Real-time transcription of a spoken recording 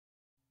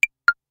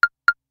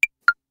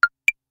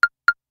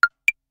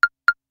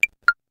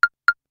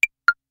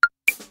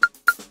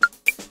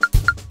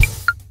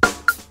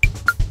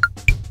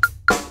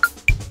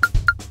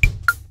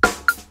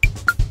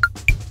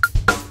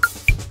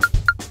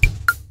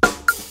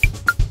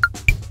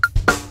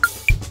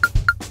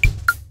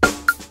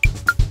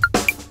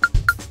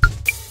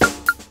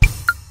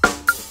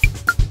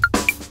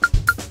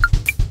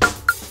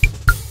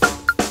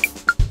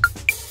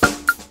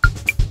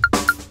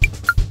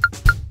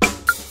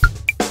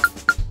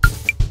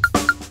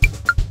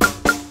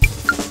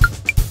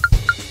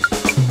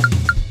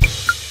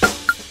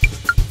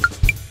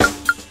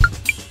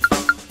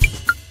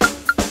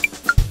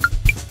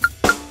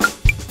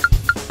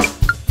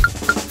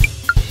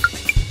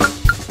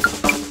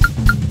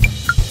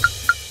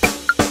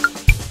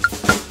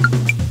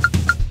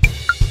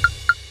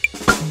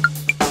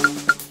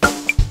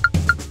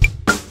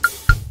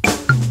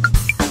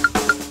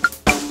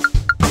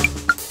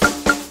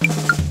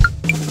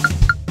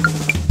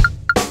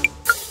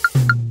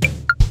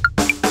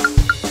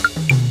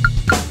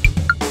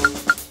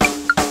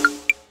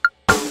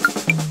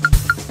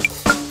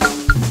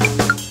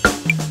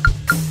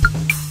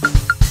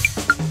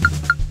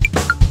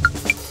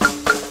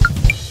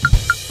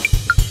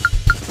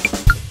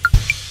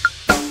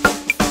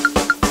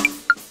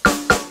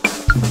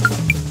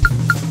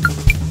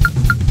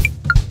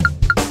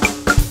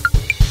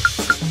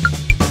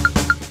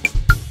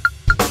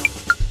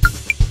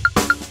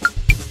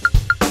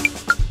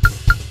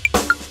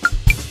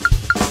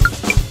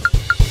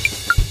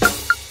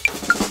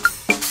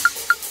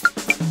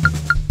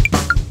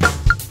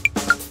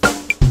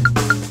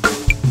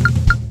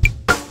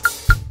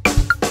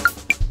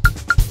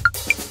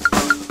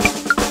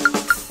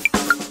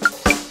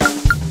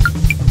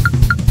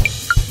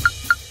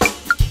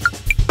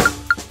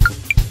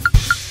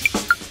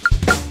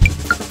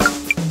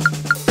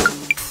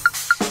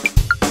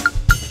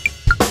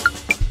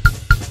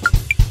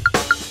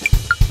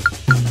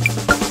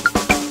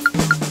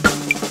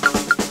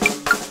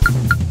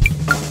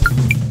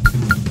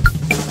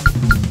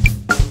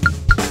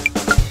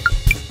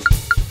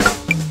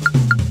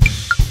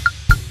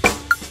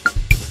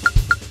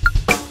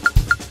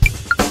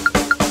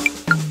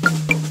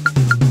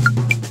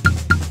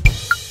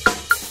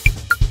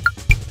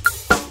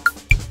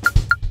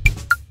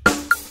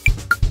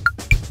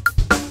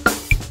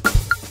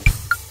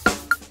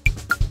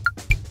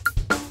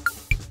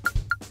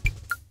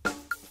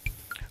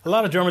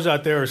lot of drummers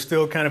out there are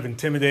still kind of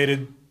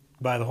intimidated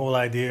by the whole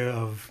idea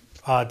of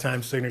odd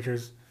time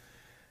signatures.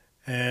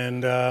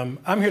 And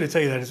I'm here to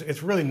tell you that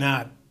it's really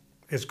not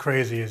as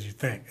crazy as you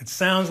think. It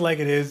sounds like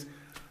it is,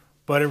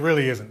 but it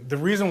really isn't. The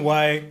reason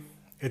why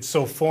it's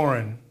so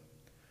foreign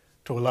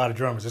to a lot of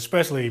drummers,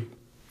 especially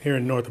here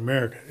in North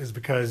America, is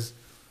because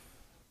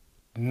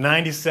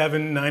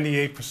 97,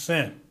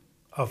 98%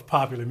 of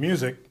popular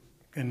music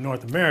in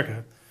North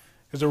America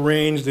is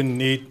arranged in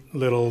neat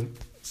little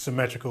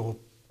symmetrical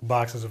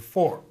boxes of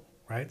 4,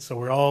 right? So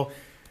we're all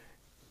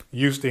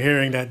used to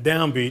hearing that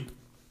downbeat,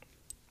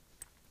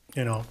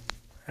 you know,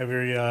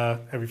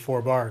 every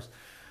 4 bars.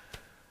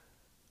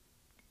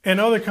 In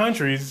other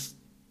countries,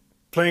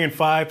 playing in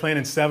 5, playing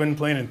in 7,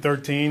 playing in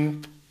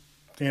 13,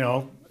 you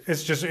know,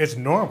 it's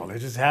normal. It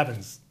just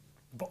happens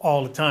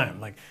all the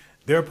time. Like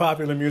their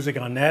popular music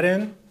on that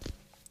end,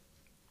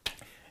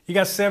 you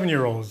got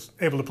 7-year-olds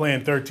able to play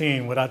in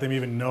 13 without them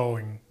even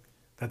knowing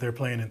that they're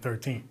playing in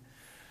 13.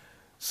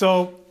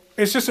 So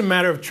it's just a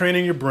matter of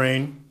training your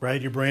brain,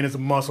 right? Your brain is a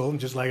muscle,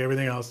 just like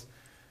everything else.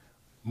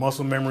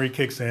 Muscle memory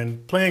kicks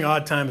in. Playing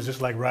odd time is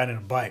just like riding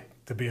a bike,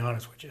 to be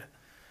honest with you.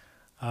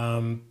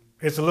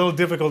 It's a little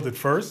difficult at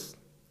first,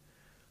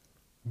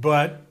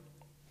 but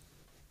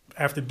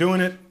after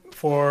doing it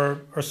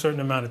for a certain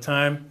amount of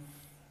time,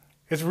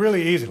 it's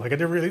really easy. Like it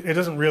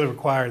doesn't really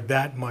require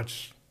that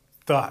much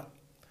thought.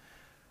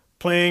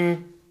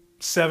 Playing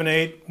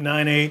 7/8,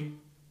 9/8,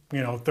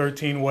 you know,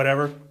 13,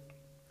 whatever,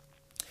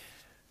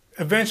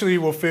 eventually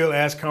you will feel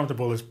as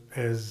comfortable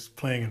as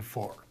playing in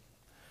 4.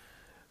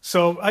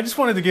 So I just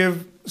wanted to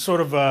give sort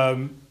of,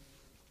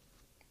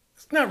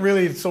 it's not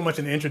really so much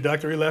an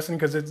introductory lesson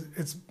because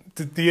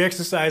the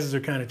exercises are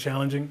kind of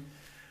challenging.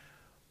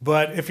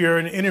 But if you're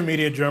an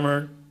intermediate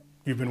drummer,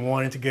 you've been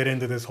wanting to get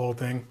into this whole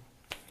thing,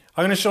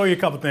 I'm going to show you a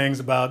couple things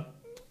about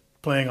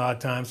playing odd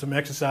time, some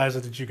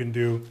exercises that you can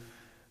do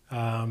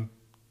to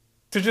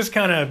just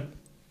kind of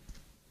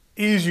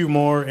ease you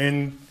more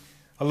in,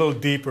 a little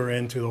deeper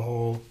into the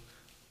whole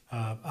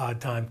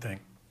odd time thing.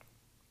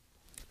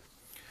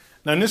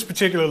 Now in this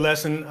particular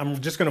lesson,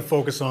 I'm just going to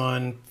focus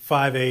on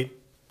 5/8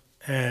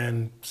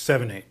 and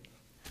 7/8.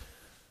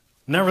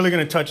 I'm not really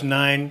going to touch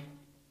 9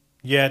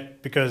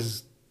 yet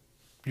because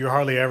you're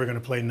hardly ever going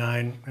to play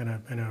 9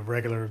 in a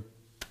regular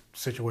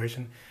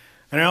situation.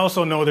 And I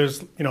also know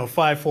there's, you know,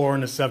 5/4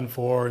 and a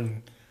 7/4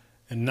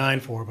 and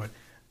 9/4, but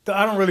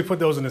I don't really put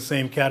those in the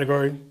same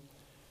category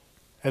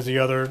as the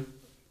other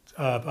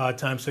odd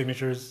time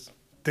signatures.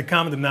 The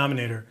common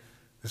denominator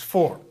is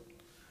 4.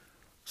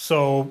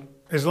 So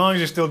as long as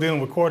you're still dealing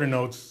with quarter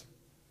notes,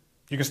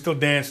 you can still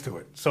dance to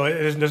it. So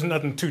there's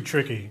nothing too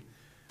tricky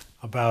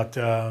about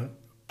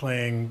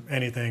playing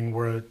anything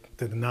where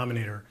the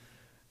denominator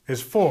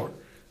is 4.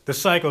 The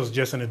cycle is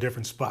just in a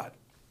different spot.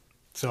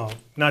 So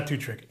not too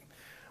tricky.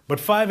 But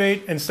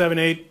 5/8 and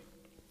 7/8,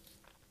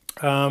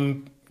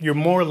 you're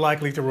more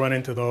likely to run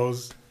into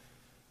those.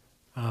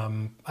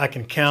 I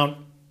can count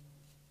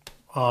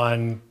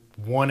on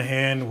one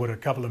hand with a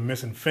couple of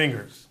missing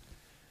fingers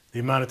the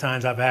amount of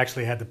times I've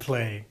actually had to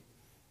play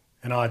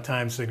an odd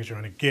time signature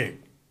on a gig.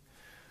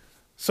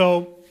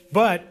 So,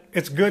 but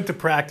it's good to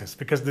practice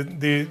because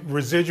the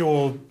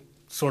residual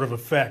sort of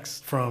effects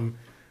from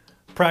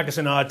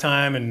practicing odd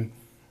time and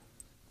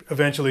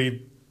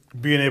eventually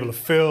being able to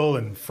fill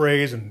and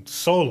phrase and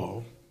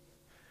solo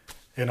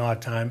in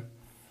odd time,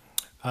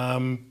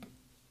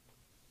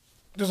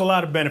 there's a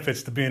lot of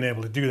benefits to being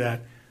able to do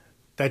that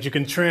you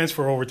can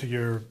transfer over to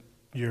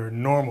your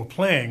normal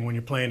playing when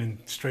you're playing in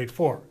straight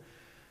 4.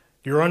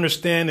 Your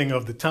understanding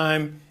of the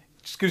time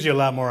just gives you a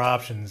lot more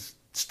options,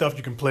 stuff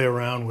you can play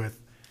around with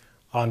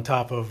on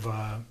top of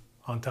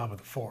the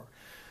 4.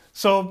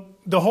 So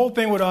the whole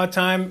thing with odd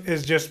time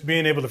is just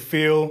being able to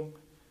feel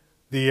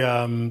the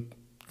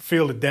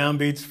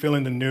downbeats,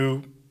 feeling the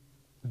new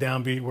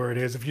downbeat where it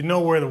is. If you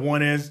know where the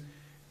 1 is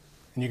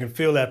and you can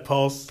feel that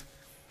pulse,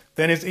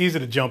 then it's easy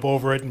to jump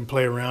over it and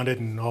play around it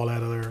and all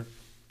that other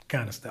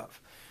kind of stuff.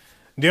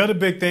 The other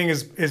big thing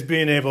is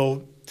being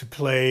able to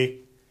play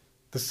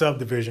the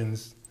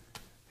subdivisions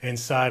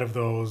inside of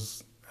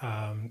those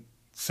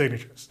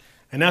signatures.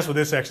 And that's what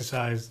this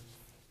exercise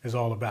is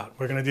all about.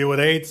 We're going to deal with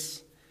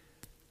 8ths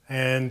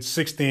and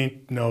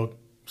 16th note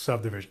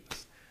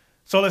subdivisions.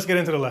 So let's get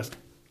into the lesson.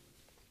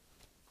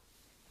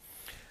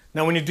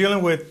 Now when you're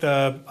dealing with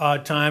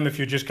odd time, if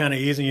you're just kind of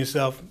easing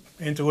yourself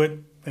into it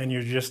and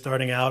you're just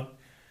starting out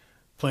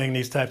playing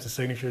these types of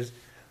signatures,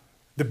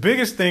 the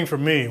biggest thing for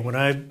me when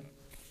I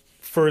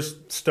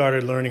first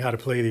started learning how to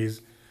play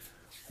these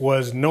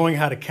was knowing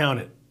how to count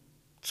it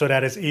so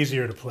that it's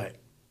easier to play.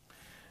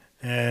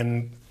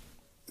 And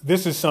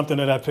this is something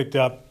that I picked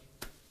up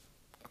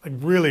like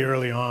really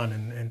early on,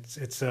 and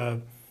it's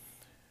a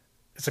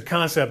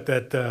concept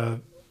that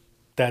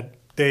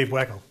Dave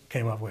Weckl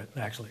came up with,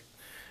 actually.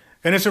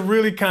 And it's a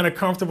really kind of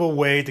comfortable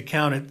way to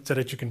count it so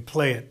that you can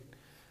play it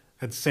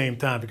at the same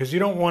time, because you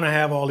don't want to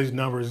have all these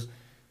numbers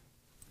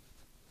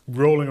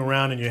rolling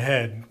around in your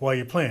head while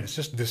you're playing. It's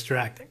just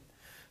distracting.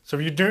 So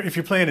if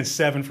you're playing in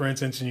 7, for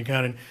instance, and you're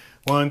counting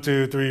 1,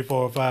 2, 3,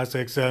 4, 5,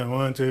 6, 7,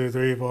 1, 2,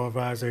 3, 4,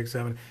 5, 6,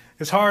 7.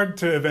 It's hard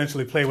to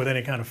eventually play with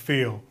any kind of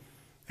feel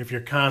if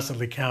you're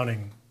constantly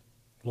counting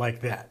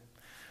like that.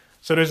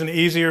 So there's an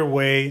easier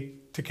way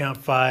to count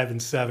 5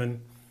 and 7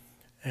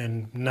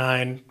 and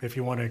 9. If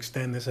you want to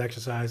extend this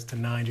exercise to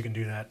 9, you can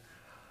do that.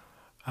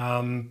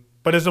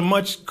 But there's a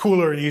much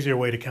cooler and easier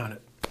way to count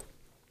it.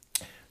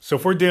 So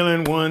if we're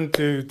dealing 1,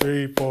 2,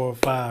 3, 4,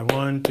 5,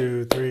 1,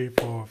 2, 3,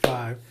 4,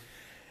 5,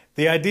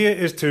 the idea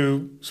is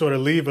to sort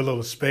of leave a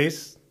little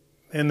space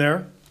in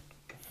there.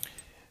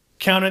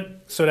 Count it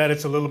so that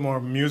it's a little more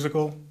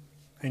musical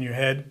in your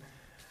head.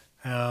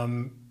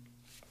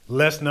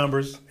 Less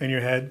numbers in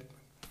your head.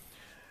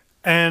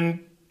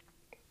 And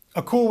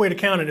a cool way to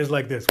count it is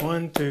like this.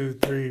 1, 2,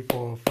 3,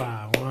 4,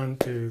 5. 1,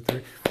 2,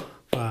 3, 4,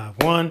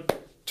 5. 1,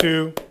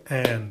 2,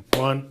 and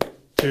 1,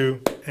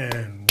 2,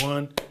 and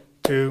 1,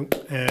 2,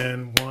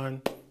 and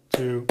 1,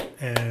 2,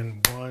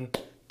 and 1,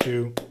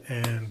 2,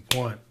 and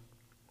 1.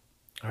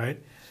 All right?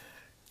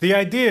 The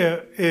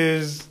idea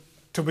is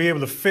to be able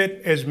to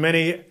fit as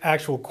many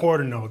actual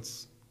quarter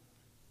notes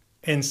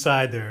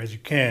inside there as you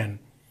can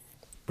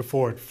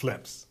before it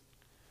flips.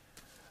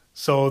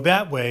 So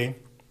that way,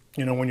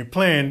 you know, when you're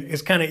playing,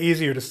 it's kind of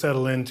easier to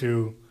settle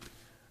into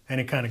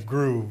any kind of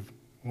groove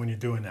when you're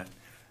doing that.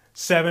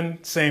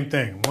 7, same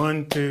thing.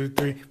 1, 2,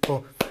 3,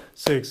 4,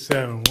 6,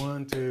 7.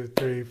 1, 2,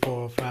 3,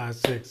 4, 5,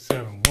 6,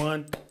 7.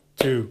 1,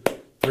 2,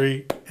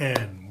 3,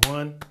 and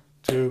 1,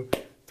 2,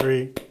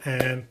 3,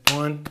 and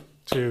 1,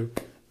 2,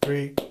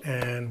 3,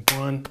 and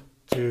 1,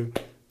 2,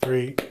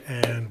 3,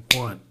 and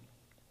 1.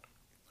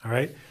 All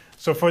right?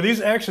 So for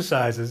these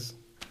exercises,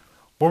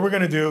 what we're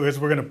going to do is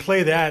we're going to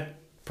play that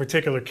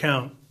particular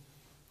count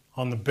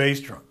on the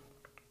bass drum.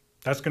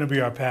 That's going to be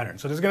our pattern.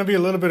 So there's going to be a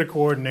little bit of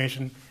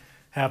coordination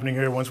happening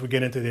here once we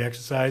get into the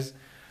exercise.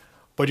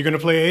 But you're going to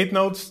play 8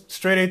 notes,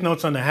 straight 8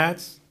 notes on the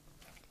hats.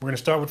 We're going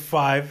to start with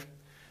 5,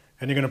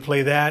 and you're going to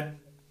play that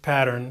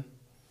pattern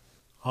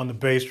on the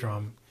bass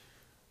drum.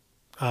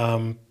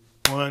 1,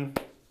 1,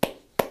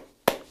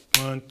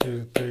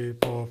 2, 3,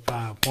 4,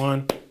 5.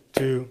 1,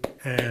 2,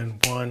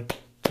 and 1,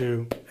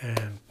 2,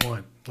 and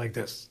 1. Like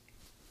this.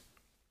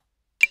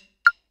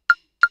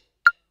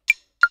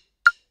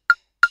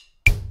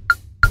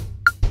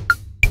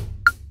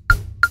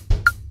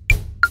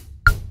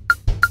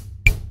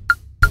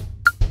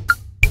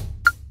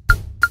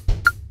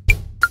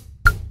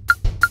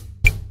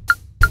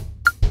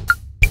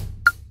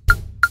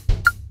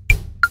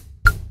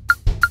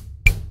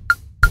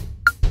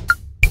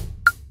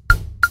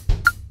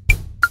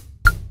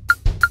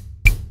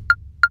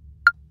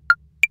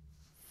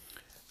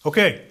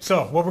 Okay,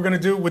 so what we're going to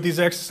do with these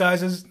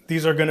exercises,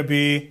 these are going to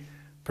be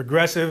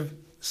progressive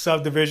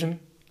subdivision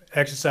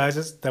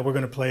exercises that we're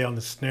going to play on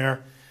the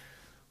snare.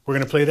 We're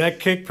going to play that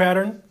kick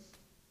pattern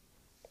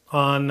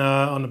on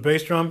the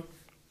bass drum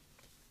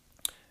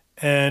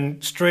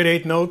and straight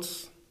 8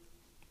 notes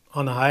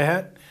on the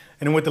hi-hat.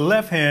 And then with the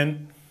left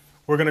hand,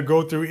 we're going to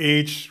go through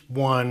each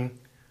one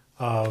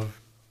of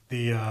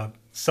the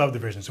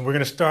subdivisions. And we're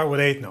going to start with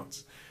 8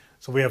 notes.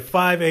 So we have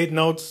 5 8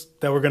 notes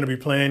that we're going to be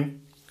playing.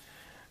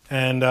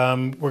 And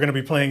we're going to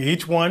be playing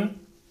each one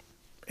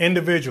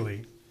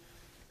individually.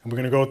 And we're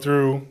going to go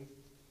through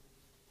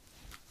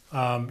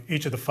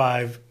each of the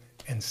 5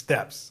 in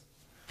steps.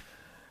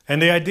 And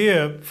the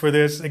idea for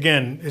this,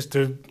 again, is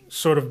to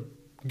sort of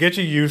get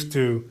you used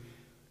to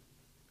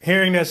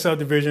hearing that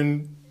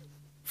subdivision,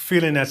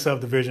 feeling that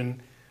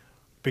subdivision,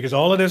 because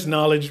all of this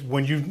knowledge,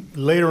 when you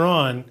later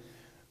on,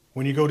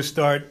 when you go to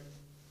start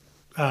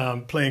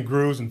playing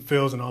grooves and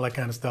fills and all that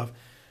kind of stuff,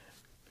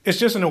 it's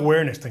just an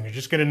awareness thing. You're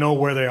just going to know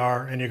where they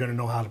are and you're going to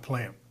know how to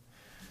play them.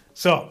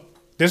 So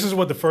this is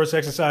what the first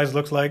exercise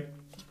looks like.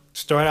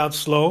 Start out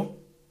slow.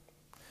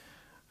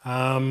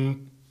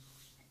 I'm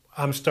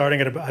starting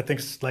at about, I think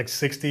it's like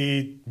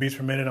 60 beats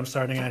per minute I'm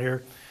starting at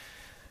here.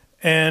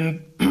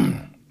 And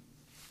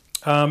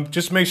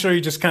just make sure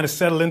you just kind of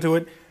settle into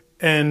it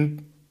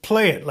and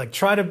play it. Like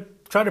try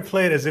to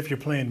play it as if you're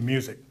playing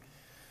music.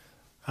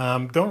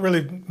 Don't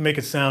really make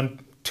it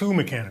sound too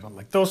mechanical.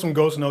 Like throw some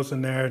ghost notes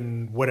in there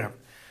and whatever.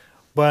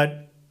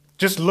 But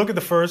just look at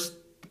the first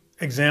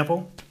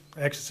example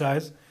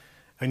exercise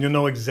and you'll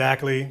know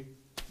exactly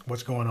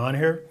what's going on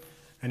here,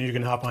 and you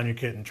can hop on your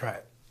kit and try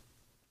it.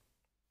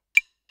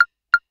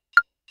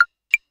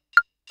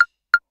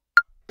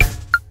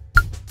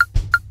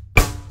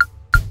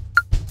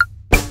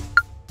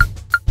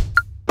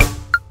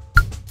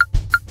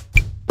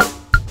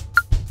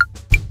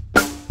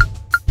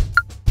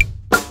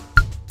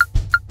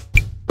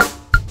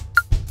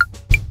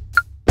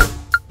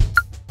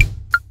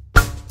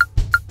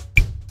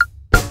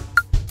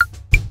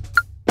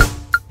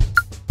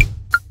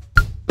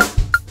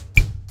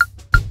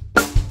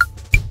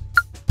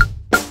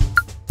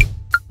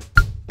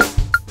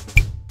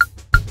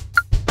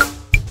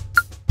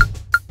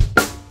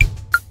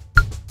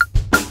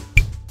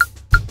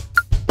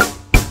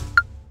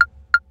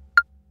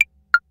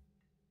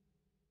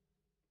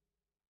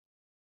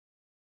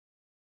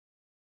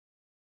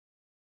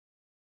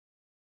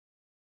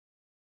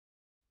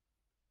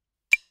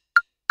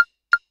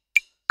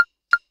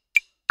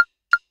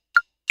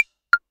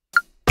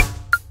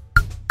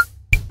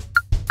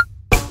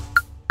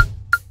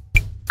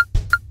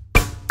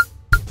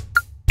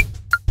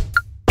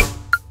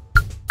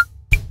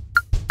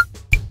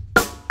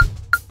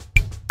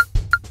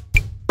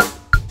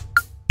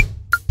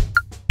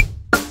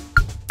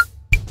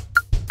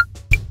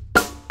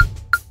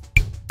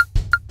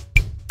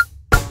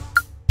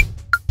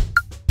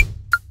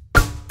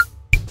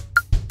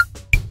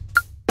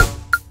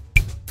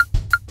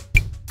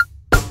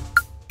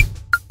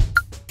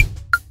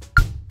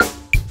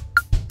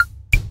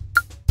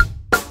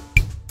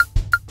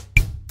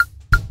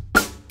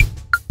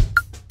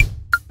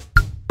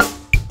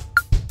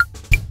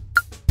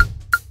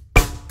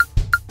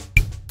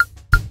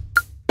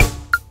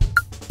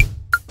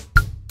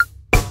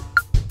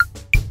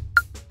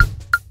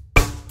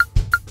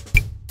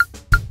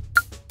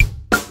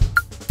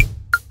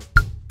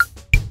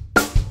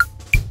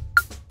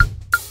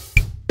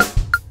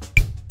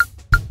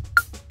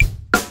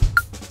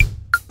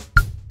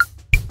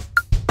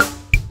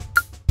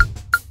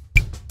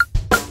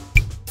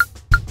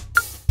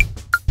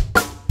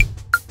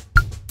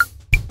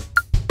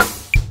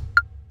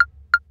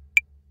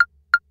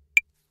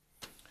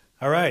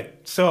 All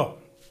right, so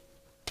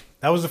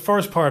that was the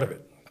first part of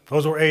it.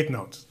 Those were 8th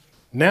notes.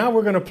 Now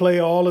we're going to play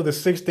all of the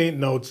 16th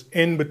notes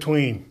in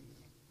between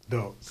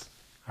those.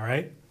 All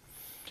right?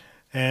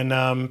 And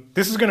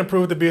this is going to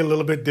prove to be a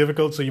little bit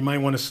difficult, so you might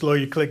want to slow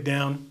your click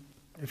down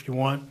if you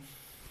want.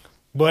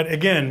 But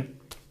again,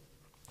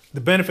 the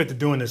benefit to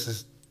doing this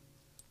is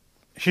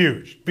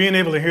huge. Being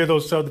able to hear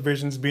those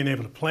subdivisions, being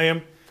able to play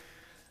them.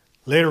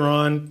 Later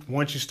on,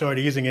 once you start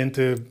easing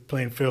into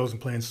playing fills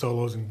and playing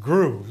solos and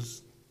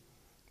grooves,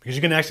 because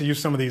you can actually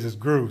use some of these as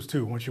grooves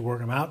too, once you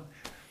work them out,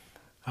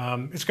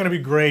 it's going to be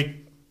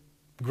great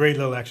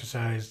little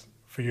exercise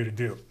for you to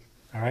do.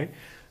 All right?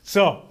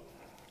 So,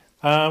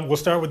 we'll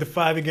start with the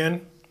 5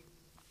 again.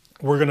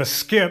 We're going to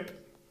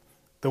skip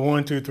the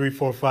 1, 2, 3,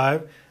 4,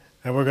 5,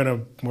 and we're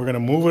gonna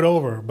move it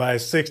over by a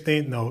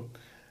 16th note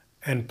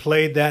and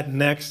play that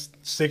next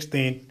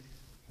 16th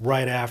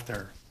right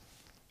after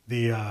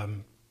the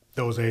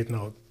those 8th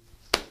note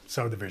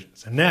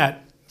subdivisions. And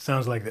that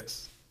sounds like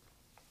this.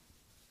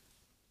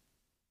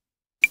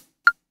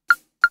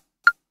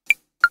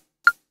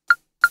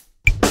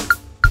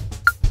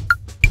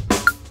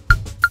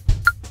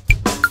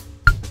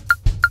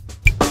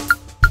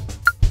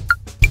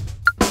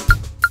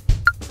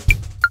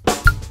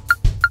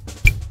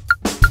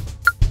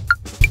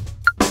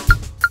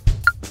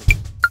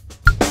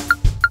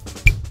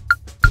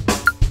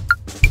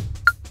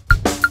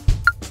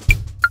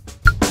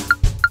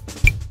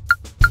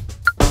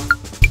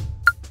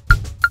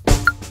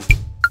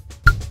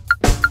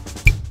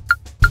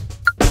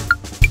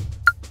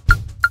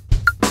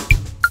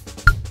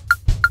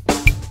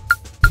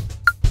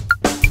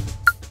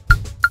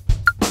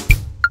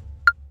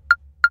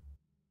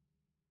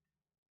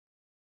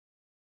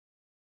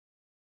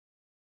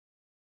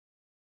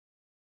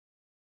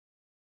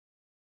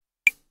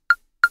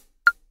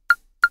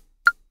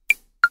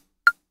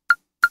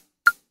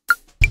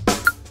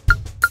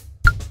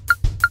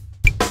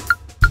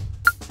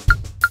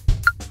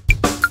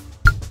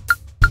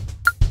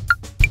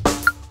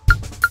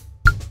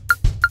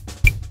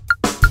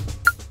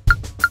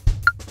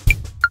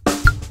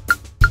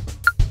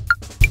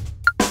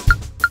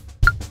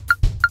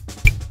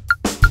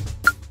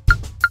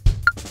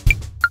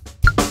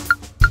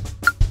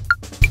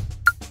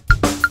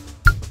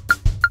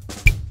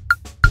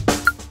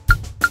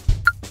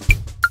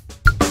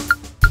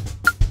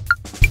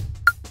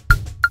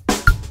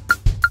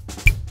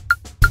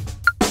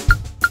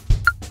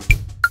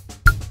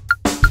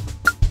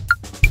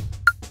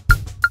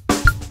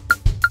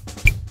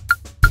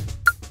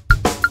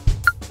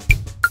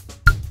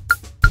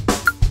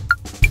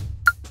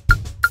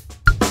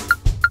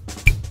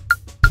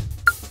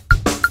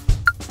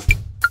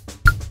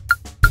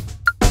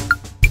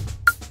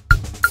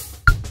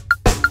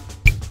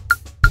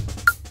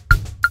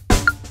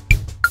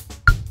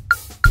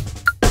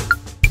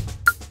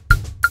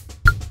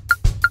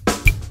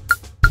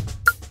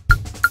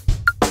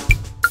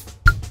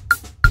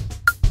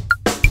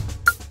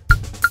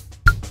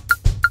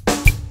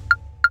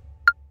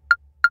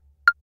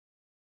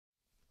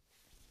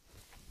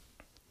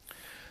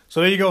 So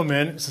there you go,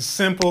 man. It's a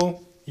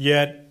simple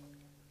yet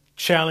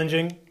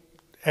challenging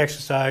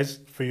exercise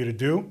for you to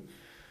do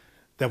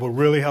that will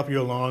really help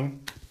you along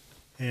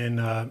in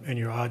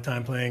your odd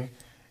time playing.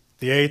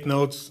 The 8th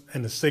notes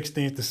and the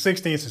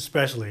 16th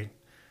especially,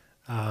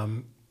 are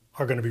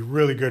going to be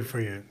really good for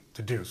you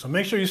to do. So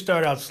make sure you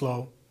start out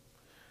slow.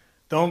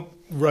 Don't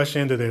rush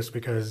into this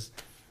because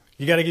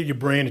you got to give your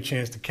brain a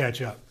chance to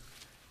catch up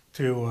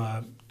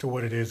to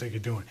what it is that you're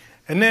doing.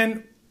 And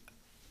then,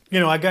 you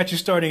know, I got you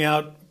starting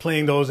out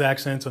playing those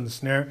accents on the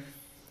snare.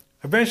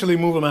 Eventually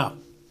move them out.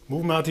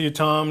 Move them out to your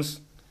toms.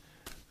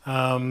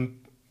 You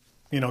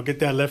know, get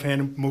that left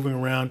hand moving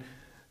around.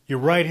 Your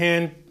right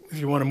hand, if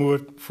you want to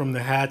move it from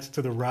the hats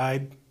to the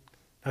ride,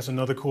 that's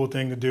another cool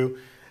thing to do.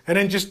 And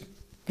then just,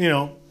 you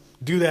know,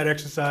 do that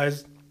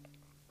exercise,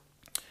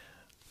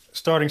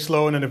 starting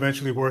slow and then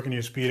eventually working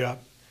your speed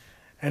up.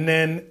 And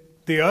then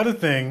the other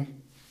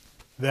thing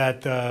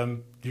that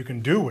you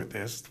can do with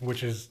this,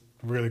 which is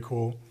really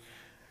cool,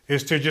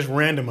 is to just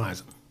randomize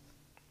them.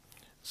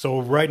 So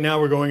right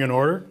now we're going in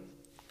order.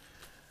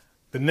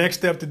 The next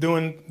step to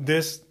doing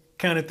this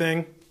kind of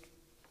thing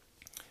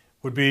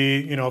would be,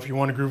 you know, if you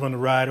want to groove on the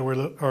ride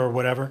or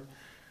whatever,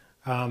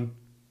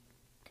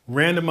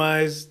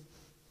 randomize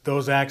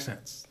those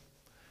accents.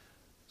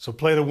 So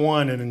play the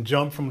 1 and then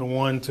jump from the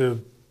 1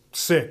 to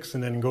 6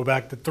 and then go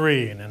back to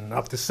 3 and then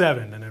up to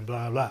 7 and then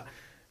blah, blah.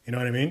 You know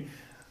what I mean?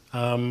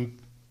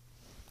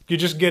 You're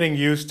just getting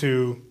used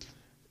to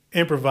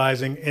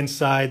improvising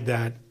inside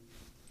that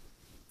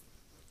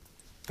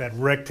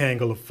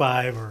rectangle of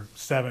 5 or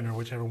 7 or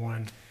whichever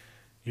one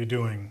you're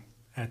doing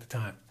at the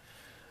time.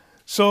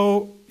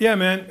 So yeah,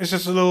 man, it's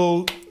just a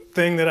little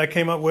thing that I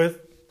came up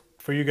with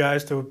for you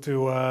guys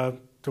to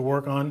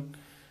work on.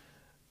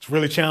 It's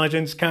really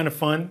challenging. It's kind of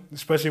fun,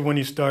 especially when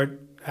you start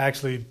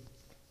actually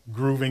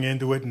grooving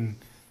into it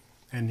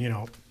and you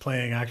know,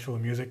 playing actual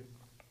music.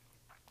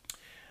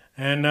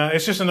 And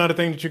it's just another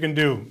thing that you can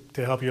do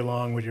to help you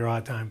along with your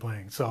odd time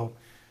playing. So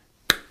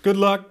good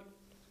luck.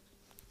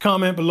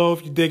 comment below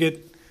if you dig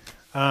it.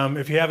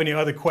 If you have any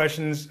other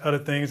questions, other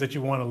things that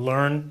you want to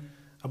learn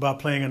about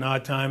playing an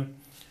odd time,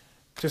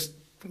 just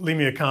leave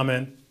me a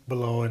comment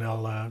below and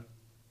I'll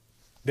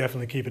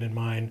definitely keep it in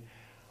mind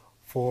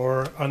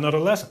for another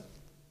lesson.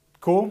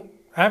 Cool?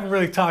 I haven't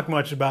really talked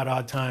much about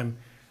odd time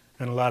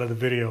in a lot of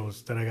the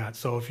videos that I got.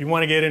 So if you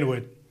want to get into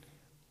it,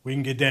 we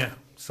can get down.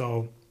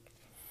 So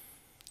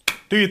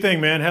do your thing,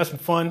 man. Have some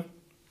fun,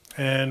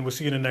 and we'll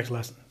see you in the next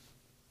lesson.